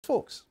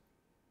Talks.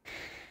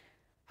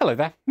 Hello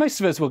there.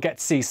 Most of us will get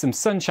to see some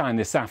sunshine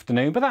this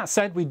afternoon, but that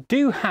said, we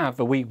do have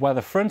a weak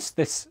weather front.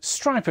 This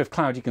stripe of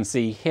cloud you can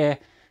see here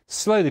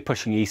slowly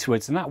pushing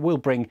eastwards, and that will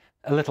bring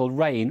a little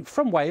rain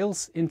from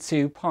Wales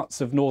into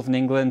parts of northern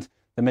England,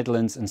 the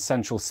Midlands and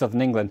central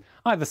southern England.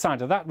 Either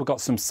side of that, we've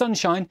got some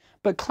sunshine,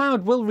 but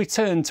cloud will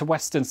return to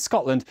western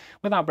Scotland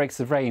with outbreaks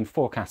of rain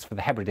forecast for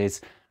the Hebrides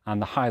and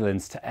the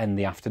Highlands to end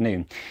the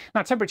afternoon.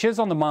 Now, temperatures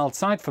on the mild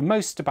side for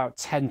most about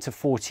 10 to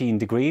 14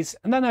 degrees.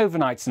 And then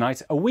overnight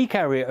tonight, a weak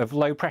area of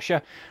low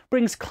pressure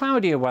brings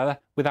cloudier weather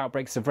with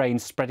outbreaks of rain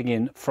spreading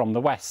in from the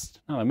west.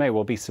 Now, there may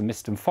well be some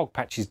mist and fog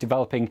patches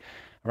developing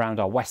around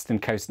our western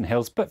coast and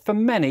hills, but for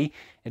many,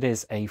 it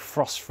is a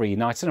frost-free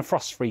night and a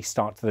frost-free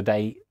start to the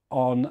day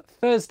on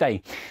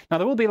Thursday. Now,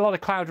 there will be a lot of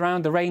cloud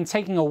around, the rain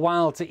taking a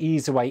while to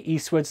ease away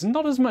eastwards.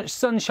 Not as much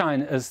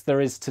sunshine as there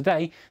is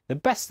today. The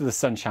best of the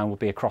sunshine will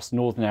be across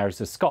northern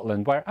areas of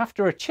Scotland, where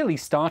after a chilly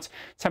start,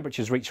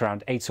 temperatures reach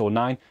around 8 or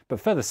 9, but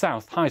further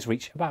south, highs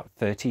reach about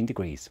 13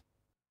 degrees.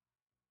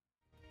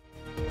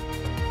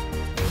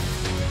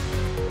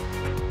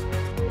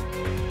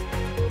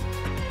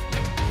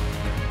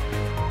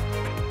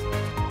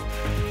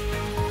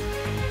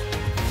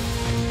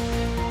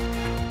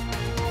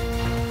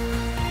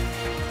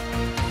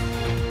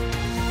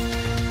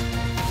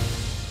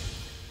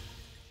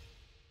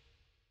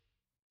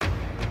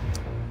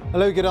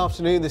 Hello, good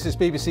afternoon. This is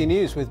BBC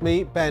News with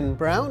me, Ben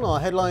Brown. Our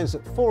headlines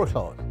at 4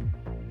 o'clock.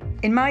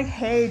 In my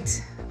head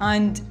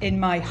and in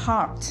my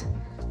heart,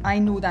 I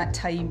know that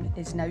time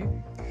is now.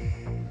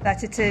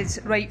 That it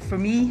is right for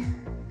me,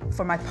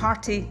 for my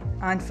party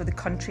and for the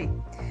country.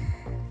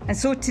 And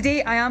so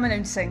today I am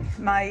announcing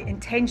my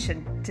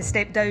intention to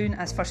step down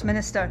as First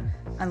Minister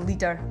and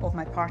leader of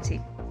my party.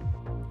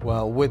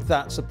 Well, with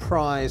that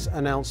surprise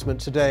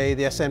announcement today,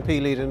 the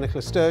SNP leader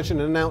Nicola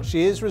Sturgeon announced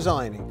she is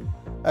resigning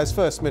as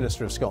First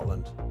Minister of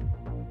Scotland.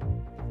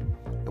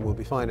 And we'll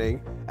be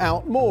finding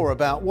out more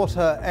about what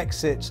her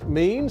exit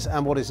means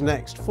and what is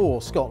next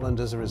for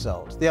Scotland as a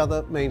result. The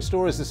other main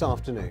stories this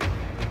afternoon.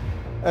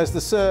 As the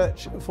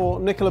search for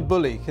Nicola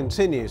Bulley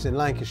continues in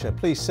Lancashire,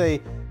 police say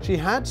she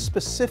had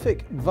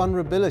specific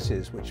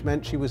vulnerabilities which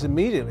meant she was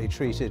immediately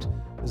treated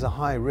as a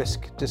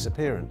high-risk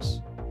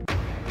disappearance.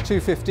 Two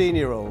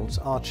 15-year-olds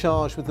are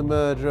charged with the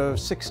murder of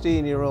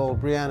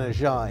 16-year-old Brianna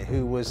Jai,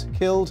 who was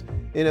killed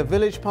in a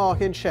village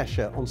park in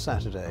Cheshire on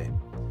Saturday.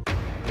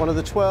 One of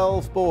the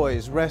 12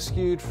 boys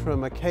rescued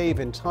from a cave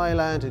in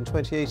Thailand in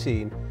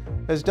 2018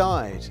 has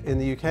died in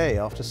the UK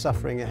after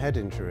suffering a head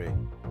injury.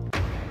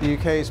 The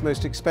UK's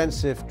most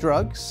expensive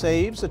drug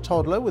saves a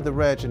toddler with a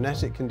rare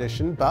genetic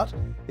condition, but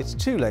it's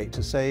too late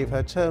to save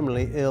her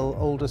terminally ill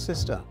older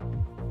sister.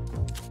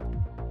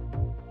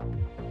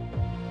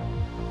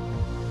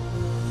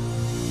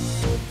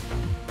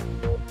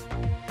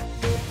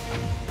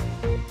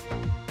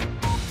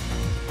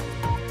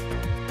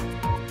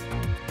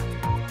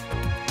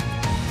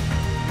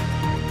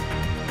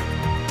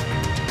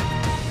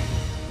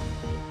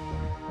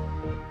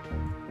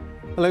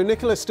 Hello,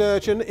 Nicola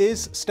Sturgeon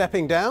is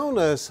stepping down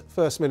as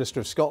First Minister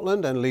of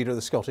Scotland and leader of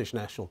the Scottish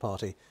National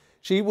Party.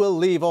 She will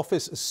leave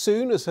office as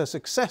soon as her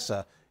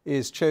successor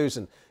is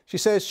chosen. She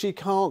says she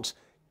can't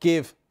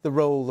give the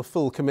role the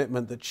full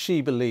commitment that she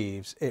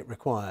believes it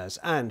requires.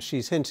 And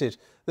she's hinted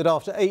that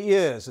after 8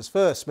 years as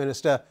First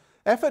Minister,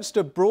 efforts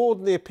to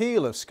broaden the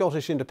appeal of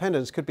Scottish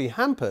independence could be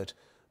hampered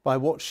by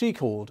what she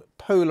called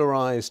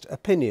polarised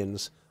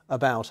opinions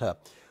about her.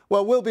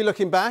 Well, we'll be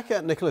looking back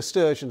at Nicola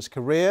Sturgeon's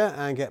career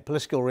and get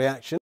political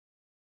reaction